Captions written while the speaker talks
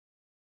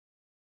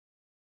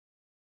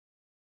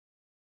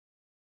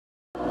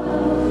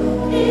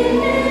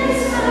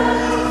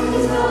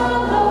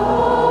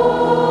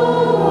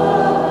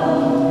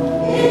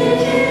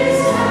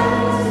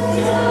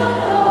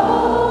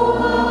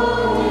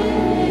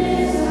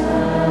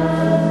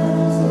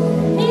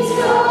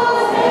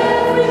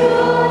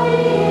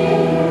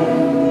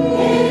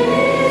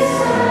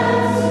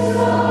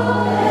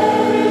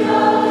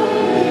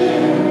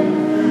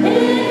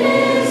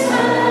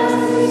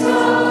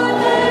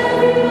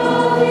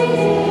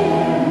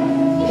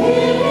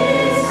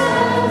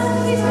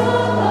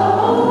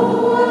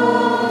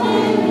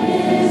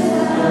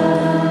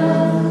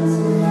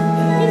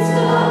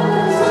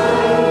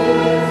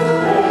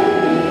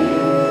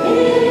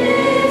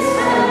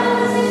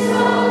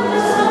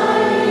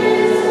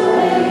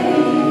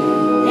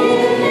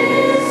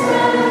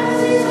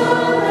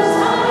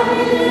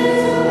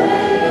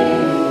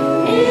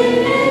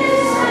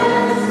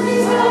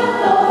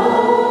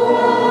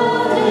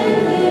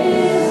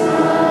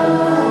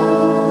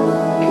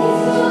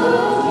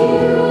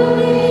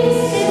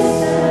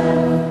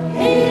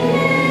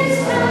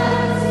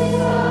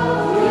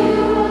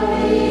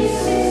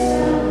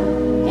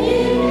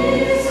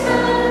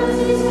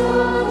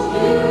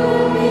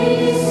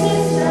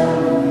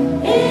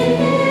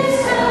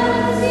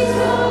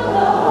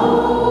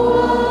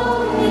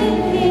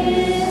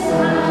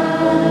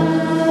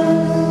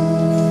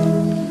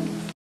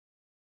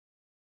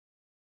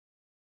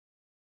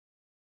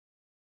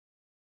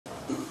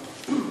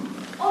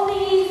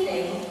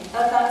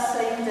of that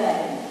same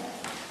day,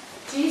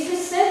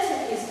 Jesus said to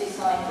his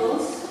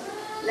disciples,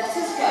 "Let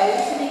us go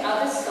to the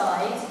other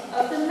side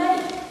of the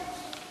lake."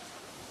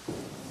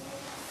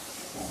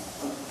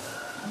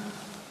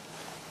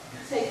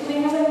 So can we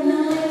have a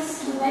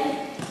nice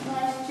lake,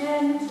 nice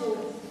gentle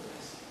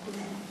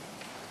lake?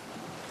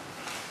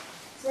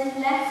 So they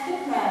left the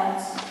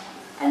crowds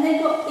and they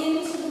got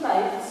into the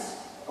boat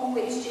on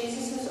which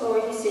Jesus was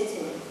already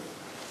sitting,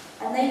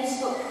 and they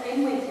took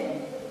him with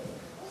him.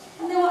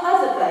 And there were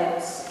other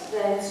boats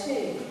there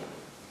too.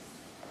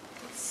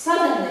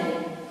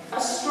 Suddenly, a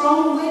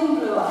strong wind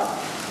blew up,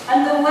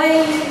 and the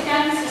waves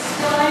began to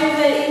spill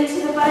over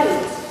into the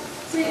boat,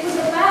 so it was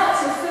about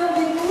to fill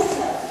with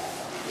water.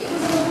 It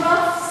was a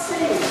rough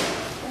sea,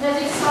 and the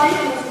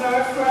disciples were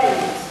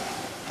afraid.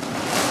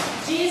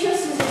 Jesus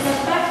was in the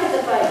back of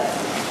the boat,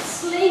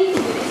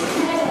 sleeping with his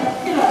head on a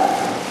pillow.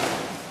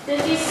 The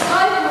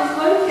disciples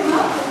woke him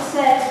up and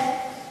said,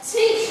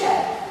 "Teacher,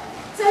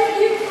 don't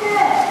you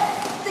care?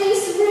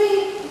 These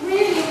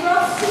really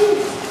rough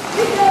seas,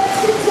 we're going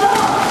to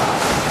die."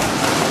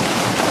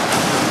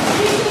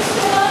 Jesus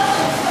stood up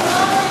and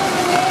commanded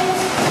the wind,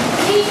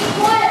 "Be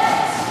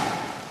quiet."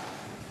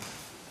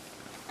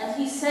 And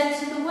he said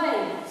to the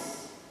waves,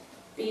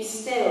 "Be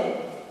still."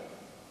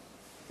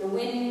 The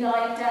wind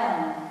died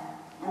down,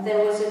 and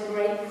there was a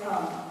great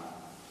calm.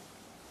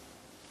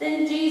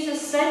 Then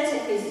Jesus said to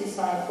his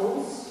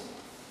disciples,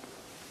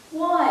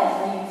 "Why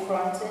are you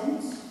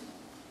frightened?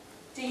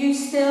 Do you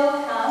still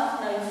have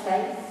no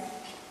faith?"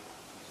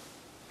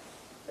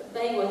 But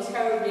they were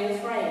terribly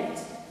afraid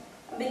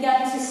and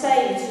began to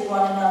say to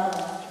one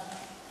another,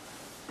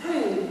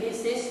 "Who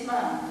is this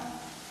man?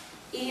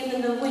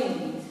 Even the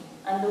wind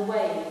and the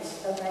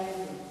waves obey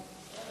him."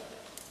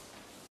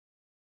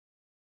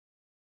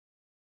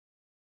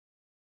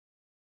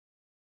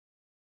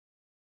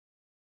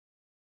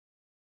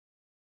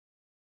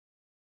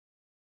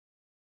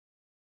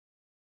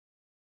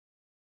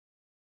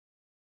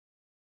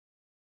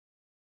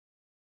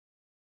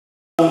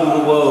 All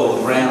the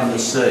world round the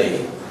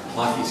sea,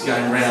 like it's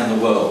going round the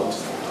world.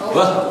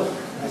 Well,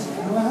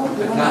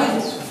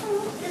 okay,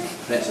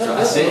 let's try.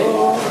 That's it.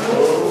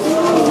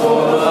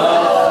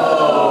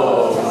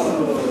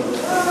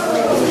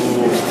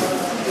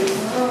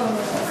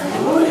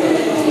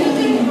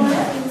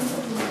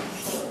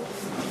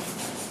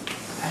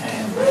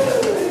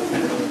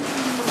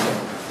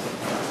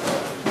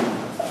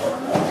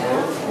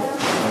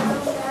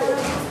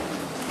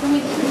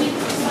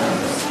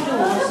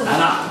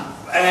 And up.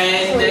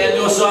 And down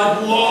your side.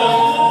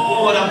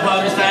 Whoa! What up,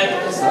 bonus day?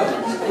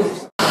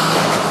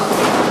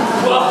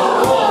 Whoa!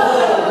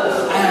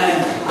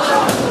 And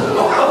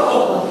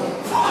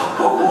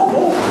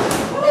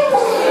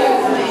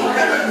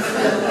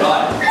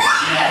right.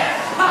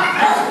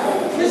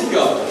 Let's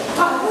go.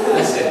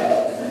 That's it.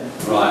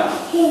 Right.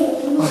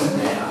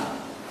 Now,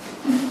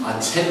 I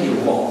tell you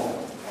what.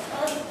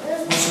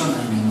 What's your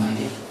name,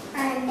 lady?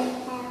 Annabelle.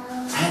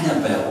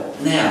 Annabelle.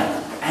 Now,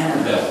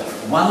 Annabelle.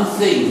 One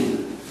thing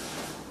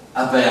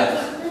about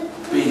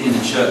being in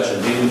the church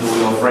and being with all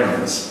your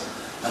friends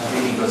and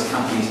being in God's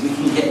company, we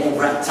can get all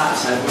wrapped up,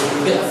 so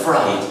we're a bit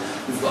afraid.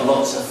 We've got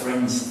lots of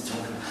friends to talk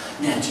about.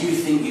 Now, do you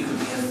think you could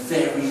be a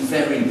very,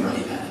 very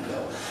brave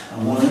Annabelle?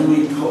 And when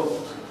we put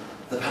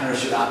the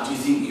parachute up, do you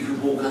think you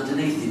could walk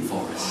underneath it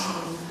for us?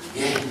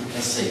 Yeah,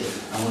 let's see.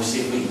 And we'll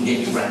see if we can get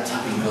you wrapped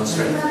up in God's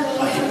strength.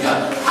 Right, here we go.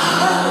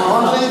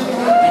 Ah,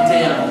 and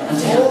down, and down, and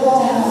down.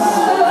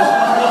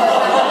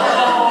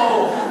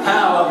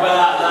 How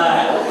about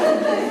that?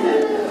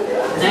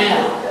 Now,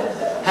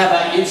 how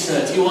about you,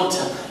 sir? Do you want to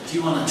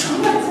try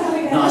and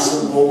get nice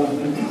and warm? Do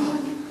you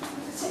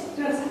want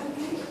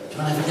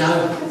to have a go?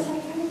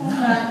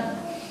 No.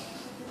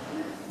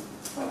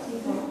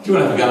 Do you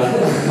want to have a go?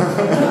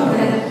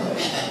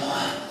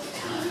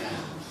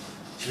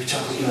 Should we try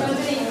to get you?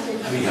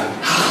 Here we go.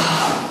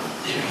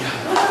 There we go.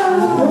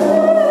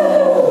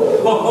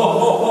 Oh.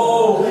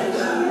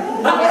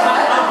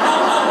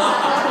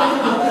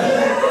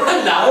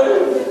 Hello.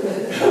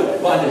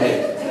 Right ahead.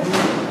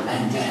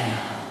 And down.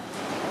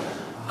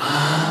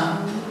 Up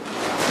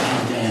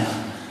and down.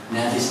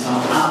 Now this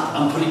time up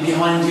and put it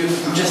behind you.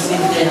 Just in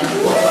down.